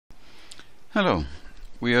Hello,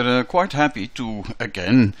 we are quite happy to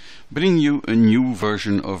again bring you a new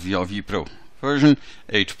version of VRV Pro, version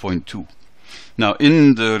 8.2. Now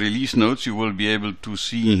in the release notes you will be able to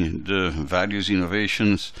see the various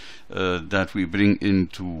innovations that we bring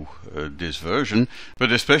into this version,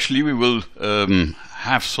 but especially we will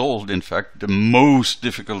have solved in fact the most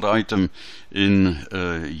difficult item in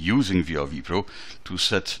using VRV Pro, to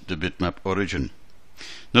set the bitmap origin.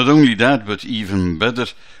 Not only that, but even better,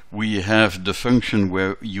 we have the function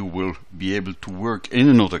where you will be able to work in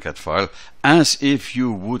an AutoCAD file as if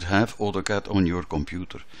you would have AutoCAD on your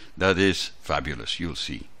computer. That is fabulous, you'll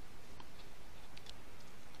see.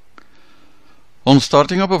 On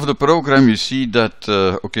starting up of the program, you see that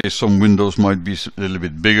okay, some windows might be a little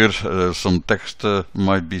bit bigger, some text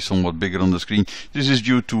might be somewhat bigger on the screen. This is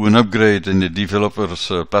due to an upgrade in the developer's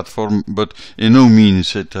platform, but in no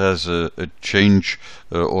means it has a change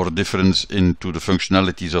or difference into the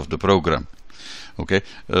functionalities of the program. Okay,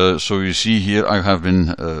 so you see here I have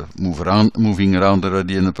been moving around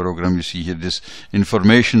already in the program. You see here this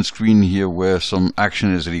information screen here where some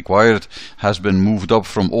action is required has been moved up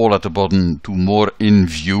from all at the bottom to more in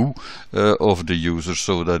view of the user,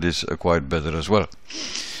 so that is quite better as well.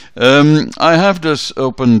 I have just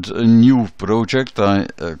opened a new project. I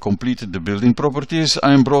completed the building properties.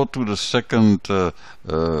 I'm brought to the second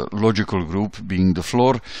logical group, being the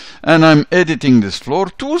floor, and I'm editing this floor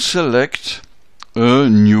to select a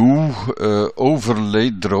new overlay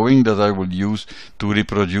drawing that I will use to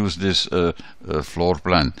reproduce this floor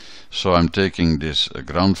plan. So I'm taking this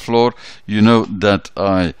ground floor. You know that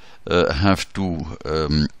I have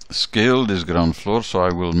to scale this ground floor, so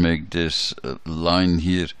I will make this line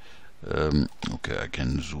here. Okay, I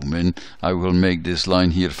can zoom in. I will make this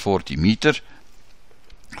line here 40 meters.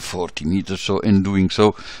 So in doing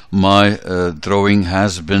so, my drawing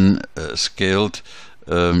has been scaled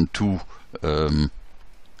to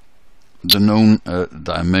the known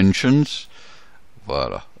dimensions.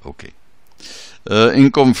 Voila, okay.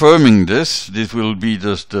 In confirming this will be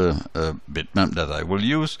just the bitmap that I will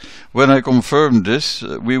use. When I confirm this,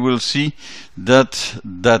 we will see that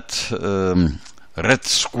red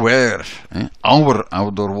square, our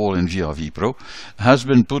outdoor wall in VRV Pro, has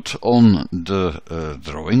been put on the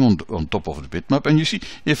drawing on top of the bitmap, and you see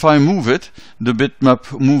if I move it, the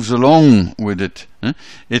bitmap moves along with it.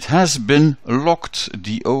 It has been locked,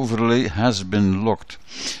 the overlay has been locked.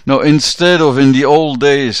 Now instead of in the old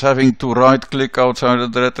days having to right click outside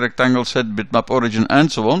of the red rectangle, set bitmap origin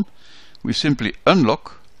and so on, we simply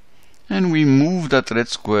unlock and we move that red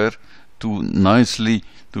square to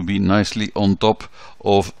be nicely on top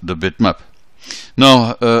of the bitmap.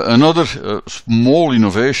 Now another small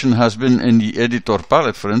innovation has been in the editor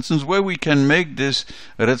palette, for instance, where we can make this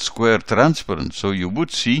red square transparent, so you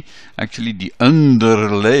would see actually the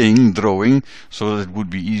underlaying drawing, so that it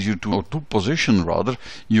would be easier to position rather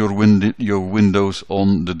your windows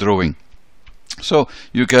on the drawing. So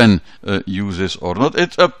you can use this or not,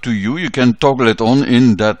 it's up to you. You can toggle it on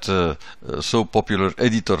in that so popular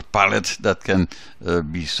editor palette that can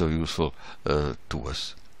be so useful to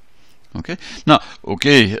us. Okay, now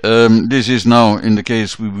this is now in the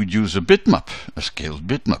case we would use a bitmap, a scaled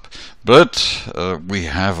bitmap, but we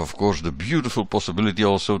have of course the beautiful possibility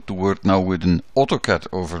also to work now with an AutoCAD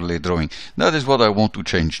overlay drawing. That is what I want to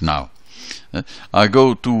change now. I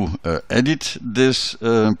go to edit this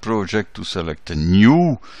project to select a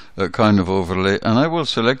new kind of overlay, and I will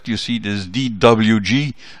select, you see this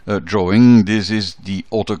DWG drawing. This is the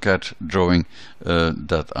AutoCAD drawing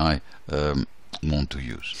that I want to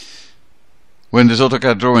use. When this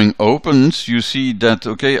AutoCAD drawing opens, you see that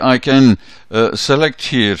okay, I can select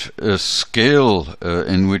here a scale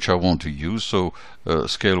in which I want to use, so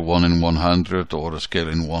scale 1 in 100 or a scale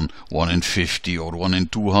in 1 in 50 or 1 in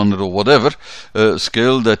 200 or whatever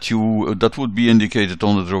scale that would be indicated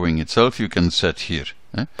on the drawing itself, you can set here.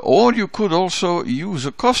 Or you could also use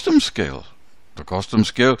a custom scale. The custom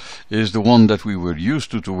scale is the one that we were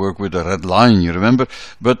used to work with a red line, you remember,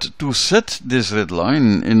 but to set this red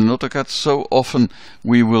line in AutoCAD, so often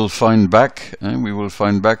we will find back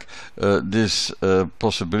this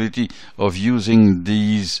possibility of using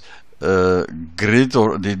these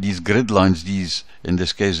these grid lines, these in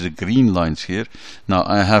this case the green lines here. Now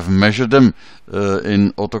I have measured them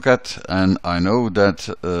in AutoCAD, and I know that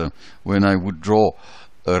when I would draw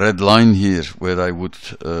a red line here where I would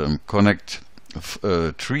connect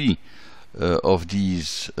 3 of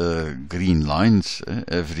these green lines,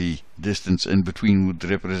 every distance in between would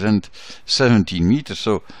represent 17 meters,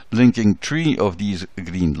 so linking 3 of these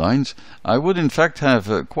green lines, I would in fact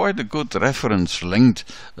have quite a good reference length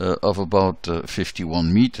of about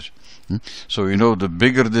 51 meters. So you know, the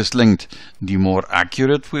bigger this length, the more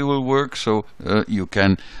accurate we will work. So you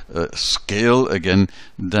can scale again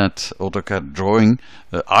that AutoCAD drawing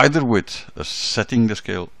either with setting the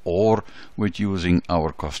scale or with using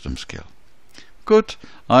our custom scale. Good,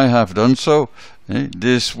 I have done so.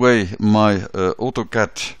 This way my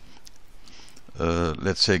AutoCAD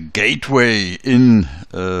let's say gateway in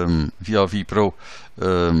VRV Pro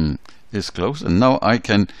is closed, and now I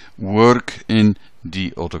can work in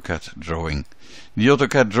the AutoCAD drawing. The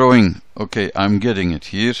AutoCAD drawing, okay, I'm getting it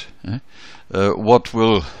here. What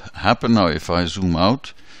will happen now if I zoom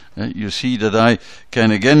out? You see that I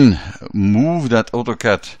can again move that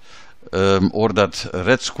AutoCAD or that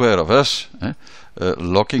red square of S,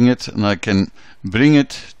 locking it, and I can bring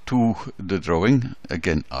it to the drawing.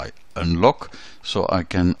 Again, I unlock, so I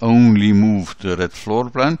can only move the red floor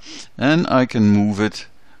plan, and I can move it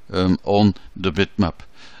on the bitmap.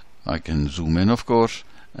 I can zoom in, of course,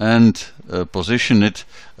 and position it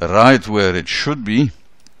right where it should be,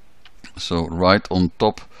 so right on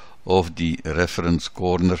top of the reference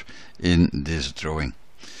corner in this drawing.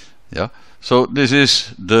 Yeah, so this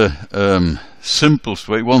is the simplest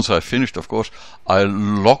way. Once I finished, of course, I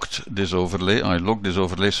locked this overlay.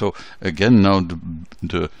 So again, now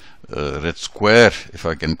the red square, if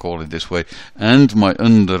I can call it this way, and my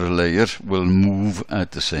underlayer will move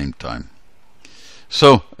at the same time.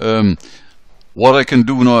 So what I can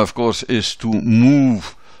do now, of course, is to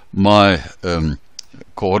move my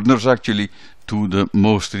corners actually to the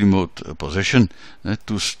most remote position,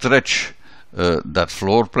 to stretch that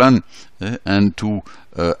floor plan, and to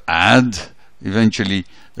add eventually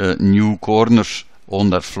new corners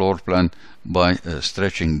on that floor plan by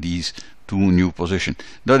stretching these to new position.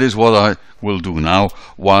 That is what I will do now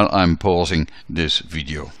while I'm pausing this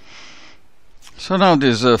video. So now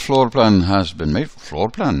this floor plan has been made. Floor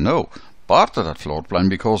plan? No, part of that floor plan,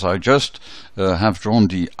 because I just have drawn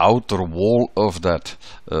the outer wall of that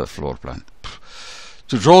floor plan.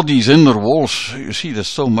 To draw these inner walls, you see there's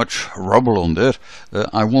so much rubble on there.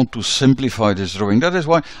 I want to simplify this drawing. That is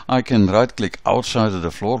why I can right click outside of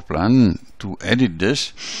the floor plan to edit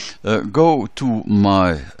this, go to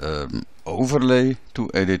my overlay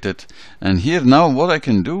to edit it, and here now what I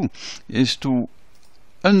can do is to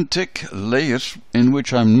untick layers in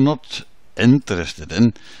which I'm not interested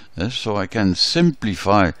in, so I can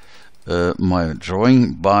simplify my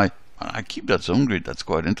drawing by, I keep that zone grid, that's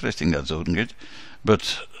quite interesting, that zone grid.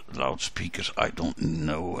 But loudspeakers, I don't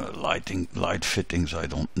know, light fittings, I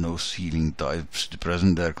don't know, ceiling types, the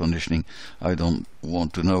present air conditioning, I don't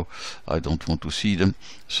want to know, I don't want to see them.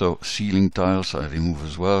 So ceiling tiles I remove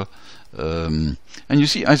as well. And you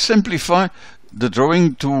see, I simplify the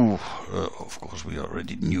drawing to, of course we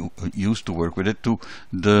already used to work with it, to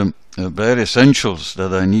the bare essentials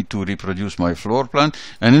that I need to reproduce my floor plan,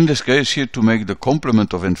 and in this case here to make the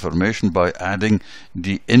complement of information by adding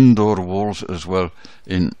the indoor walls as well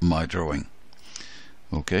in my drawing.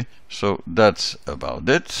 Okay, so that's about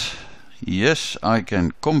it. Yes, I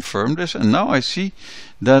can confirm this, and now I see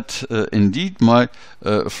that indeed my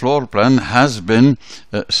floor plan has been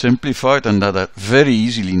simplified, and that very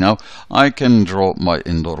easily now I can draw my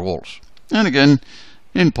indoor walls. And again,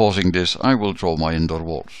 in pausing this, I will draw my indoor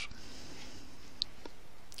walls.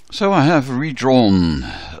 So I have redrawn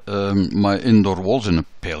my indoor walls in a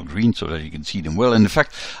pale green so that you can see them well. And in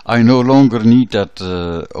fact, I no longer need that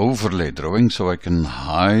overlay drawing, so I can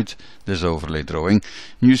hide this overlay drawing.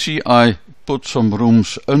 You see, I put some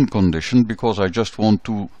rooms unconditioned because I just want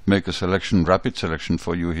to make a selection, rapid selection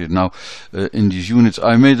for you here now. In these units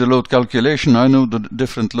I made a load calculation. I know the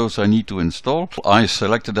different loads I need to install. I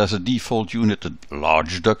selected as a default unit a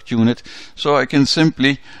large duct unit, so I can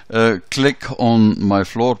simply click on my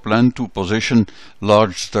floor plan to position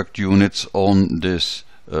large duct units on this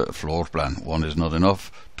floor plan. One is not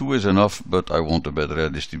enough, two is enough, but I want a better air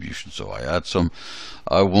distribution, so I add some.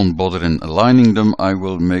 I won't bother in aligning them. I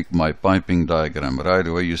will make my piping diagram right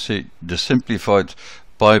away. You see, the simplified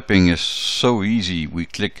piping is so easy. We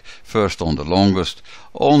click first on the longest,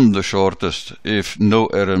 on the shortest. If no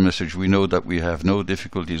error message, we know that we have no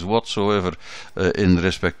difficulties whatsoever in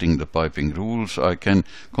respecting the piping rules. I can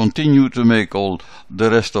continue to make all the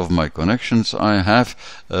rest of my connections. I have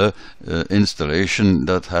installation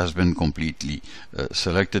that has been completely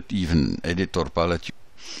selected, even editor palette.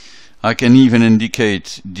 I can even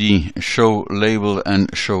indicate the show label and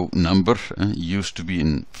show number. Used to be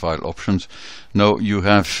in file options. Now you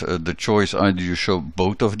have the choice, either you show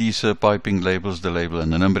both of these piping labels, the label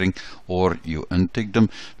and the numbering, or you untick them.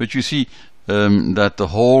 But you see that the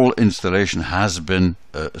whole installation has been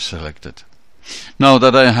selected. Now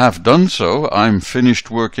that I have done so, I'm finished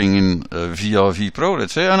working in VRV Pro,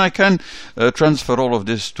 let's say, and I can transfer all of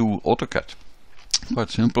this to AutoCAD.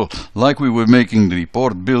 Quite simple. Like we were making the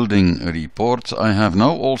report, building a report, I have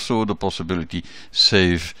now also the possibility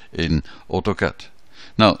save in AutoCAD.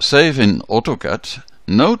 Now, save in AutoCAD,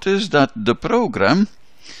 notice that the program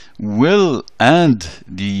will add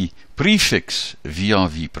the prefix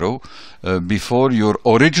VRV Pro before your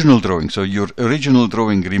original drawing. So your original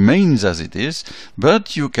drawing remains as it is,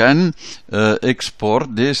 but you can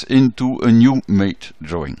export this into a new made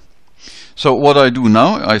drawing. So what I do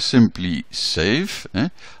now, I simply save.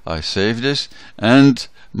 I save this, and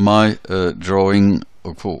my drawing,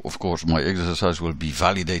 of course my exercise will be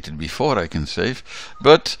validated before I can save,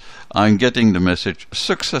 but I'm getting the message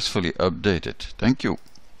successfully updated. Thank you.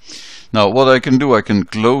 Now what I can do, I can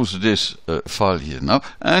close this file here now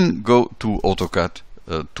and go to AutoCAD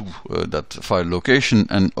to that file location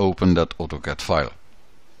and open that AutoCAD file.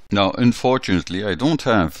 Now unfortunately I don't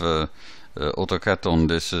have AutoCAD on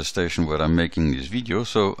this station where I'm making this video,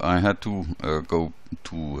 so I had to go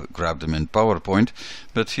to grab them in PowerPoint,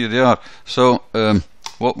 but here they are. So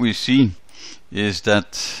what we see is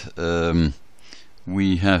that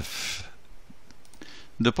we have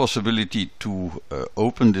the possibility to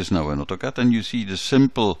open this now in AutoCAD, and you see the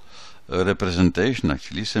simple representation,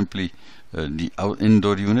 actually simply the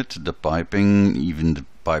indoor unit, the piping, even the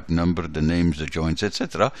pipe number, the names, the joints,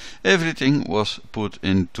 etc. Everything was put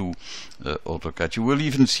into AutoCAD. You will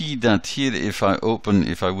even see that here, if I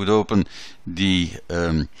would open the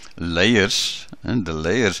layers, and the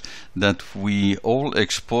layers that we all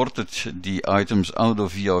exported the items out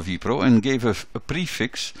of VRV Pro and gave a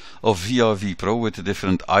prefix of VRV Pro with the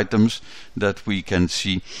different items that we can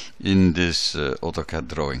see in this AutoCAD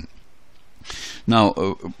drawing. Now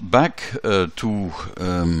back to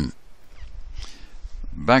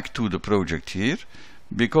the project here,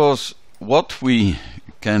 because what we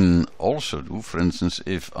can also do, for instance,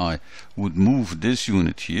 if I would move this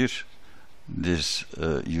unit here, this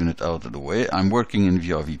unit out of the way, I'm working in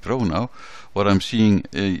VRV Pro now, what I'm seeing,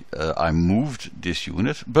 I moved this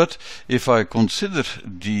unit, but if I consider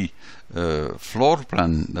the floor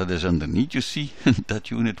plan that is underneath, you see that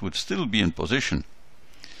unit would still be in position.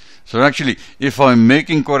 So actually, if I'm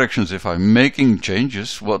making corrections, if I'm making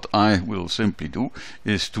changes, what I will simply do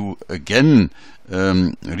is to again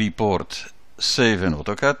report save in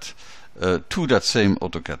AutoCAD to that same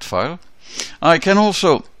AutoCAD file. I can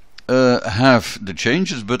also have the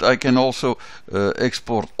changes, but I can also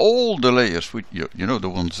export all the layers, which you know, the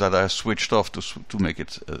ones that I switched off to make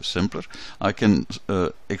it simpler. I can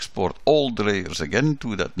export all the layers again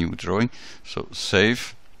to that new drawing. So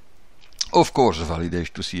save. Of course, a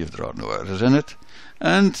validation to see if there are no errors in it,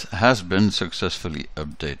 and has been successfully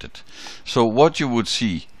updated. So what you would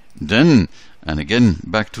see then, and again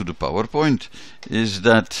back to the PowerPoint, is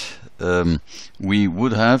that we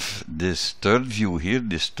would have this third view here,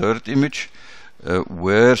 this third image,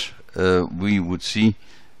 where we would see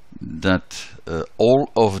that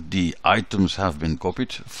all of the items have been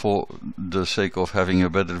copied. For the sake of having a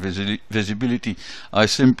better visibility, I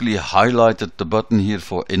simply highlighted the button here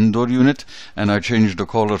for indoor unit, and I changed the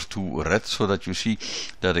color to red, so that you see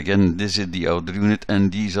that again this is the outer unit,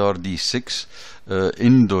 and these are the 6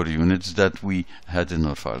 indoor units that we had in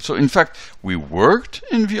our file. So in fact we worked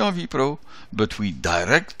in VRV Pro, but we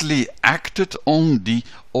directly acted on the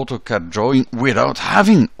AutoCAD drawing without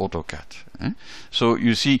having AutoCAD. So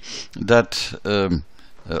you see that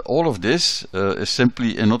all of this is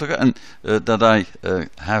simply in AutoCAD, and that I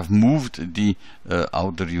have moved the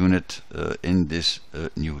outer unit in this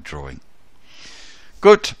new drawing.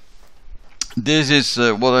 Good. This is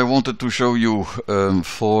what I wanted to show you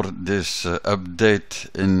for this update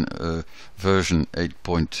in version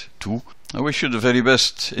 8.2. I wish you the very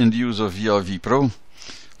best in the use of VRV Pro.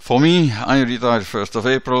 For me, I retired 1st of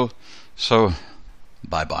April, so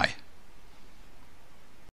bye bye.